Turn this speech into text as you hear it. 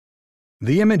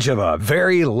The image of a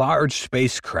very large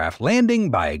spacecraft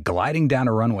landing by gliding down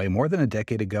a runway more than a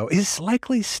decade ago is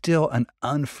likely still an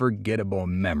unforgettable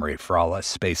memory for all us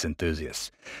space enthusiasts.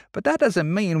 But that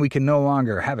doesn't mean we can no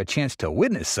longer have a chance to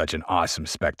witness such an awesome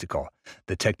spectacle.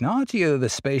 The technology of the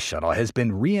space shuttle has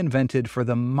been reinvented for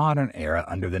the modern era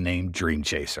under the name Dream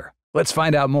Chaser. Let's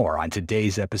find out more on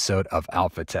today's episode of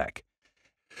Alpha Tech.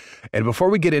 And before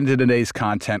we get into today's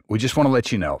content, we just want to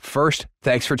let you know, first,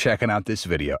 thanks for checking out this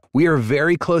video. We are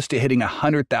very close to hitting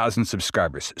 100,000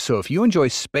 subscribers, so if you enjoy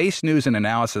space news and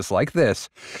analysis like this,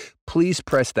 please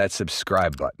press that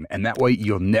subscribe button, and that way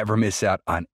you'll never miss out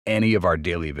on any of our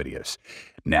daily videos.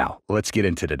 Now, let's get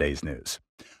into today's news.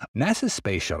 NASA's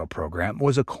Space Shuttle Program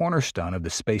was a cornerstone of the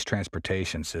Space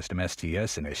Transportation System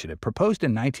 (STS) initiative proposed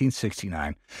in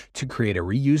 1969 to create a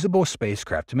reusable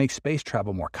spacecraft to make space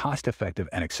travel more cost-effective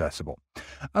and accessible.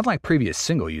 Unlike previous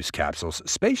single-use capsules,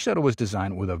 Space Shuttle was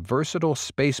designed with a versatile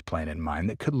spaceplane in mind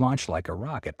that could launch like a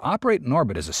rocket, operate in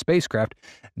orbit as a spacecraft,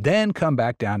 then come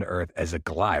back down to Earth as a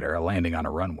glider landing on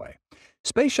a runway.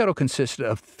 Space Shuttle consisted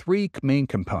of three main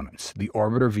components: the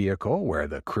orbiter vehicle, where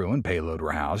the crew and payload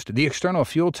were housed, the external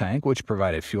fuel tank, which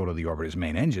provided fuel to the orbiter's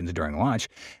main engines during launch,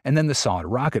 and then the solid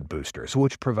rocket boosters,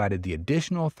 which provided the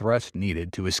additional thrust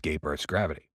needed to escape Earth's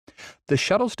gravity. The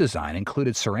shuttle's design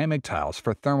included ceramic tiles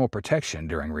for thermal protection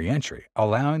during re-entry,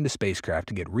 allowing the spacecraft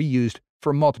to get reused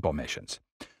for multiple missions.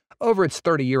 Over its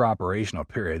 30-year operational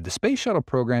period, the Space Shuttle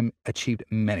Program achieved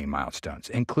many milestones,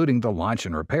 including the launch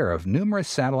and repair of numerous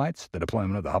satellites, the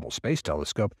deployment of the Hubble Space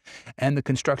Telescope, and the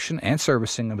construction and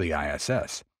servicing of the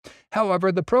ISS.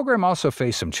 However, the program also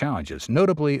faced some challenges,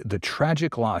 notably the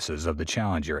tragic losses of the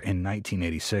Challenger in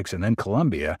 1986 and then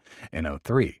Columbia in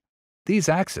 2003. These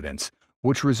accidents,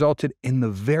 which resulted in the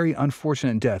very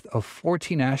unfortunate death of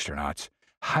 14 astronauts,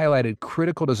 highlighted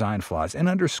critical design flaws and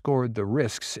underscored the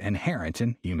risks inherent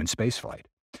in human spaceflight.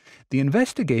 The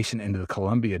investigation into the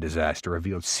Columbia disaster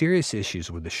revealed serious issues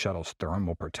with the shuttle's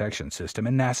thermal protection system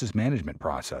and NASA's management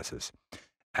processes.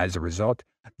 As a result,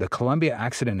 the Columbia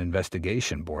Accident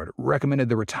Investigation Board recommended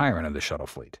the retirement of the shuttle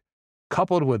fleet.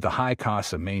 Coupled with the high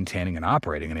costs of maintaining and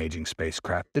operating an aging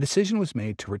spacecraft, the decision was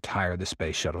made to retire the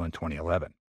Space Shuttle in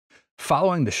 2011.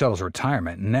 Following the shuttle's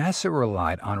retirement, NASA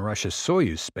relied on Russia's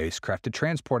Soyuz spacecraft to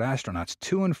transport astronauts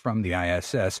to and from the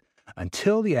ISS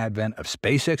until the advent of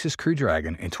SpaceX's Crew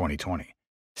Dragon in 2020.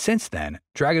 Since then,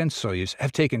 Dragon and Soyuz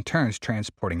have taken turns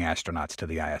transporting astronauts to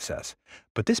the ISS.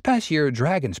 But this past year,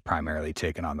 Dragon's primarily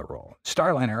taken on the role.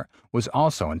 Starliner was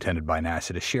also intended by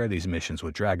NASA to share these missions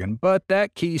with Dragon, but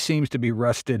that key seems to be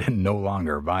rusted and no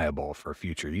longer viable for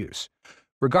future use.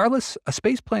 Regardless, a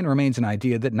spaceplane remains an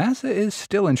idea that NASA is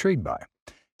still intrigued by.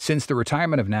 Since the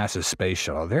retirement of NASA's Space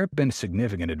Shuttle, there have been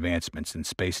significant advancements in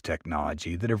space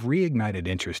technology that have reignited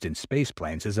interest in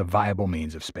spaceplanes as a viable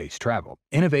means of space travel.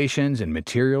 Innovations in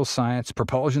materials science,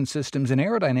 propulsion systems, and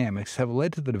aerodynamics have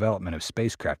led to the development of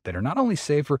spacecraft that are not only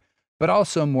safer, but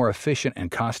also more efficient and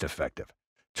cost-effective.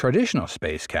 Traditional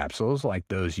space capsules, like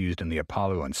those used in the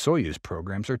Apollo and Soyuz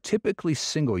programs, are typically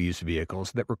single-use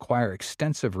vehicles that require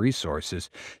extensive resources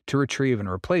to retrieve and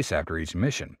replace after each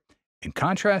mission. In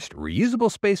contrast, reusable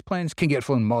spaceplanes can get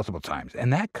flown multiple times,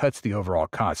 and that cuts the overall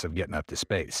cost of getting up to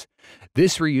space.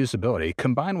 This reusability,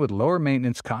 combined with lower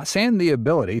maintenance costs and the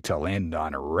ability to land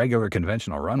on regular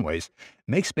conventional runways,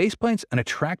 makes spaceplanes an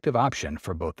attractive option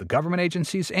for both the government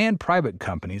agencies and private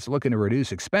companies looking to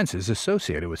reduce expenses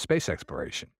associated with space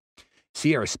exploration.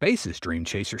 Sierra Space's Dream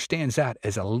Chaser stands out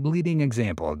as a leading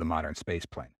example of the modern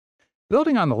spaceplane.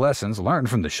 Building on the lessons learned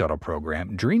from the shuttle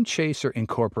program, Dream Chaser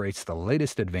incorporates the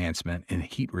latest advancement in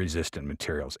heat-resistant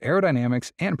materials,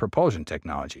 aerodynamics, and propulsion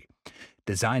technology.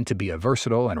 Designed to be a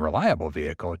versatile and reliable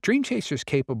vehicle, Dream Chaser is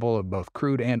capable of both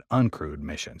crewed and uncrewed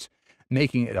missions,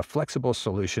 making it a flexible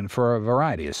solution for a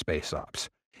variety of space ops.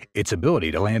 Its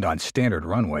ability to land on standard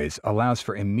runways allows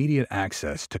for immediate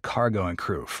access to cargo and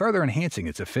crew, further enhancing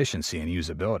its efficiency and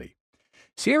usability.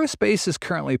 Sierra Space is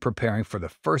currently preparing for the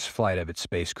first flight of its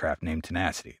spacecraft named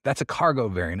Tenacity. That's a cargo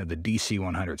variant of the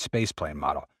DC-100 spaceplane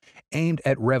model, aimed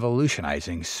at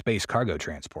revolutionizing space cargo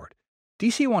transport.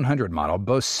 DC-100 model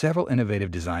boasts several innovative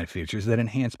design features that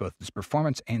enhance both its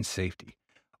performance and safety.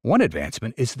 One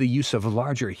advancement is the use of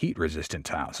larger heat-resistant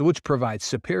tiles, which provides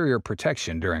superior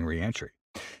protection during re-entry.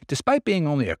 Despite being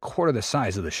only a quarter the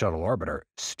size of the shuttle orbiter,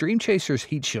 Dream Chaser's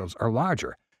heat shields are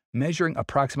larger, measuring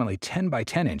approximately 10 by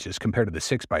 10 inches compared to the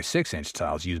 6 by 6 inch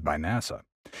tiles used by NASA.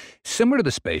 Similar to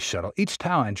the Space Shuttle, each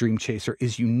tile on Dream Chaser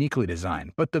is uniquely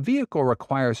designed, but the vehicle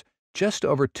requires just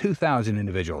over 2,000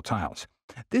 individual tiles.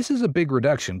 This is a big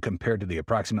reduction compared to the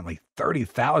approximately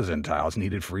 30,000 tiles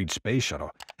needed for each space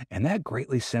shuttle, and that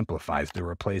greatly simplifies the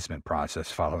replacement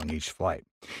process following each flight.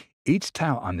 Each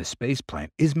tile on the spaceplane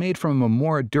is made from a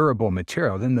more durable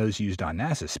material than those used on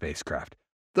NASA's spacecraft,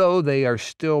 though they are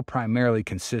still primarily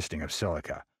consisting of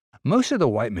silica. Most of the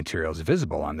white materials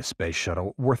visible on the space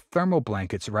shuttle were thermal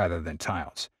blankets rather than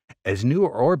tiles. As newer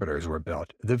orbiters were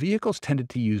built, the vehicles tended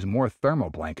to use more thermal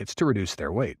blankets to reduce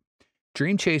their weight.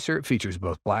 Dream Chaser features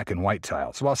both black and white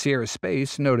tiles, while Sierra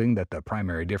Space, noting that the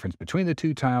primary difference between the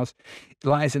two tiles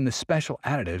lies in the special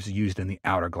additives used in the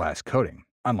outer glass coating.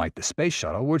 Unlike the Space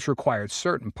Shuttle, which required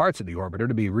certain parts of the orbiter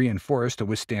to be reinforced to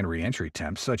withstand re-entry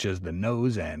temps, such as the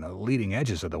nose and leading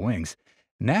edges of the wings,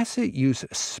 NASA used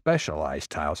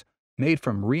specialized tiles made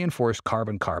from reinforced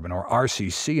carbon-carbon or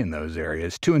RCC in those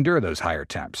areas to endure those higher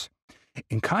temps.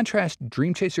 In contrast,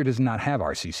 Dream Chaser does not have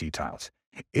RCC tiles.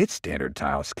 Its standard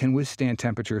tiles can withstand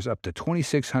temperatures up to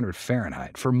 2600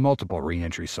 Fahrenheit for multiple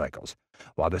re-entry cycles,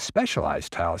 while the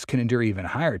specialized tiles can endure even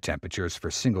higher temperatures for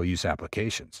single-use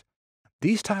applications.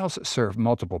 These tiles serve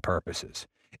multiple purposes.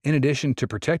 In addition to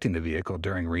protecting the vehicle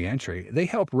during re-entry, they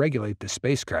help regulate the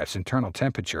spacecraft's internal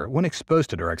temperature when exposed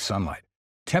to direct sunlight.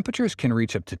 Temperatures can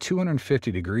reach up to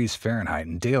 250 degrees Fahrenheit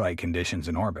in daylight conditions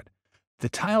in orbit. The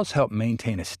tiles help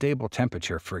maintain a stable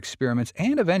temperature for experiments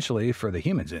and eventually for the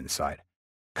humans inside.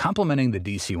 Complementing the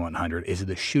DC-100 is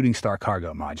the Shooting Star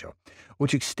cargo module,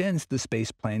 which extends the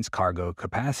spaceplane's cargo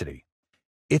capacity.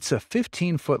 It's a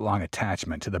 15-foot-long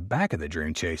attachment to the back of the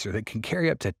Dream Chaser that can carry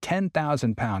up to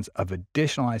 10,000 pounds of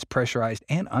additionalized pressurized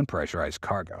and unpressurized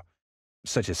cargo,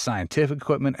 such as scientific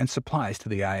equipment and supplies to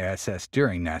the ISS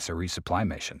during NASA resupply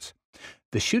missions.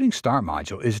 The Shooting Star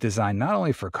module is designed not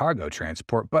only for cargo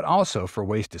transport but also for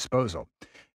waste disposal.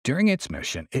 During its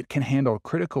mission, it can handle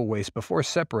critical waste before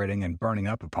separating and burning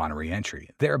up upon re-entry,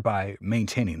 thereby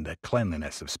maintaining the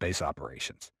cleanliness of space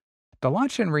operations. The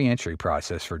launch and re-entry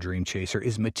process for Dream Chaser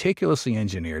is meticulously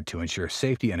engineered to ensure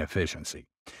safety and efficiency.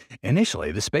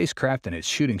 Initially, the spacecraft and its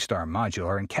Shooting Star module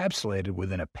are encapsulated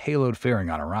within a payload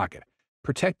fairing on a rocket,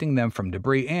 protecting them from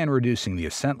debris and reducing the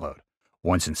ascent load.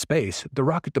 Once in space, the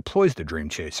rocket deploys the Dream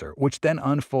Chaser, which then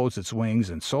unfolds its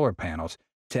wings and solar panels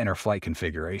to enter flight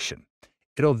configuration.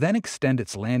 It'll then extend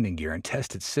its landing gear and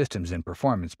test its systems and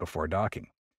performance before docking.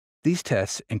 These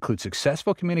tests include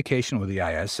successful communication with the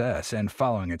ISS and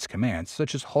following its commands,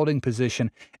 such as holding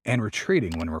position and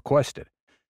retreating when requested.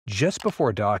 Just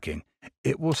before docking,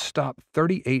 it will stop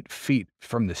 38 feet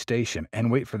from the station and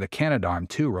wait for the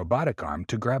Canadarm2 robotic arm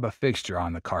to grab a fixture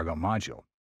on the cargo module.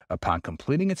 Upon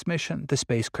completing its mission, the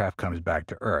spacecraft comes back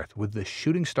to Earth, with the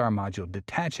Shooting Star module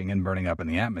detaching and burning up in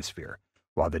the atmosphere,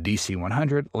 while the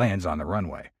DC-100 lands on the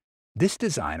runway. This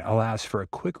design allows for a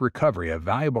quick recovery of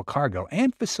valuable cargo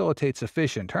and facilitates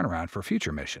efficient turnaround for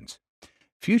future missions.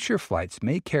 Future flights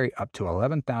may carry up to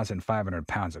 11,500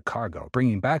 pounds of cargo,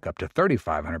 bringing back up to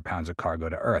 3,500 pounds of cargo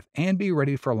to Earth, and be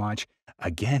ready for launch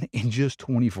again in just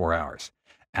 24 hours.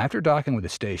 After docking with the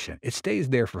station, it stays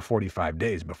there for 45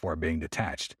 days before being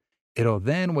detached. It'll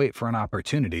then wait for an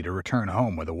opportunity to return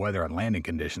home where the weather and landing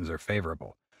conditions are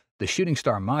favorable. The Shooting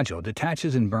Star module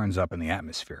detaches and burns up in the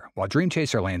atmosphere, while Dream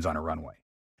Chaser lands on a runway.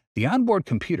 The onboard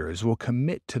computers will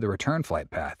commit to the return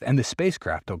flight path, and the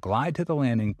spacecraft will glide to the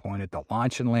landing point at the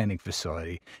Launch and Landing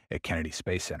Facility at Kennedy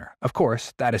Space Center. Of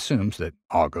course, that assumes that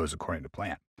all goes according to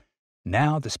plan.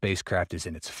 Now the spacecraft is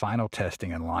in its final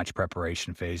testing and launch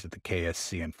preparation phase at the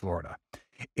KSC in Florida.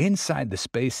 Inside the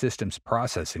Space Systems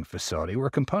Processing Facility, where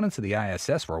components of the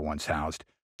ISS were once housed,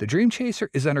 the Dream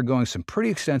Chaser is undergoing some pretty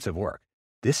extensive work.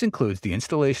 This includes the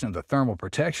installation of the thermal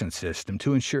protection system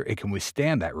to ensure it can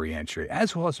withstand that re-entry,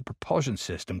 as well as the propulsion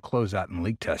system closeout and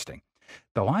leak testing.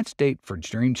 The launch date for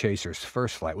Dream Chaser's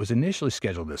first flight was initially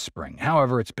scheduled this spring.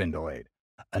 However, it's been delayed.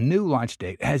 A new launch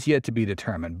date has yet to be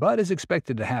determined, but is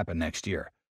expected to happen next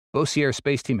year. Both Sierra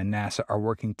Space Team and NASA are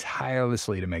working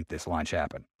tirelessly to make this launch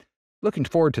happen. Looking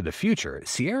forward to the future,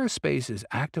 Sierra Space is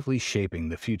actively shaping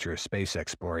the future of space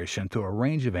exploration through a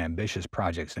range of ambitious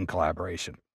projects and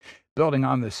collaboration. Building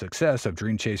on the success of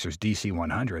Dream Chaser's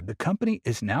DC-100, the company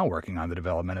is now working on the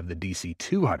development of the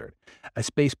DC-200, a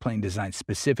spaceplane designed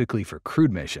specifically for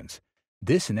crewed missions.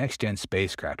 This next-gen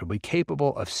spacecraft will be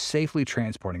capable of safely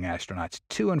transporting astronauts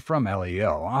to and from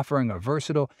LEO, offering a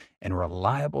versatile and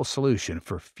reliable solution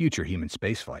for future human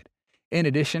spaceflight. In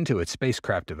addition to its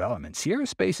spacecraft development, Sierra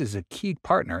Space is a key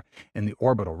partner in the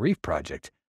Orbital Reef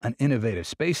Project, an innovative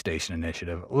space station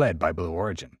initiative led by Blue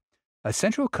Origin. A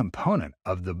central component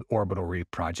of the Orbital Reef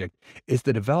Project is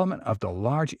the development of the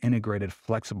Large Integrated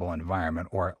Flexible Environment,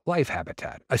 or LIFE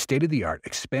Habitat, a state-of-the-art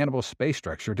expandable space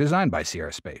structure designed by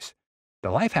Sierra Space.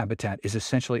 The life habitat is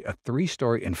essentially a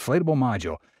three-story inflatable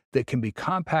module that can be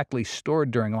compactly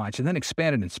stored during launch and then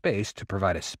expanded in space to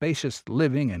provide a spacious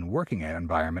living and working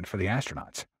environment for the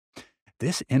astronauts.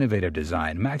 This innovative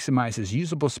design maximizes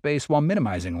usable space while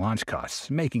minimizing launch costs,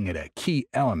 making it a key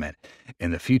element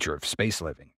in the future of space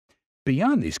living.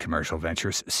 Beyond these commercial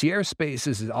ventures, Sierra Space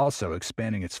is also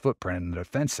expanding its footprint in the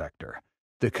defense sector.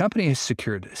 The company has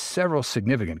secured several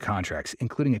significant contracts,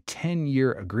 including a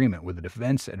 10-year agreement with the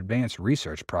Defense Advanced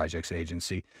Research Projects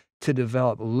Agency to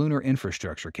develop lunar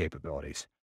infrastructure capabilities.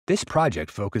 This project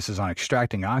focuses on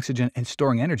extracting oxygen and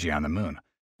storing energy on the moon,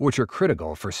 which are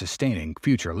critical for sustaining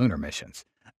future lunar missions.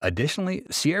 Additionally,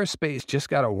 Sierra Space just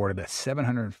got awarded a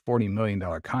 $740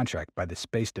 million contract by the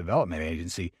Space Development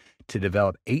Agency to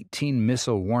develop 18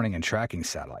 missile warning and tracking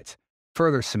satellites,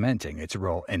 further cementing its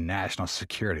role in national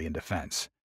security and defense.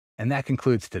 And that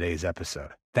concludes today's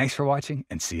episode. Thanks for watching,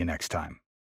 and see you next time.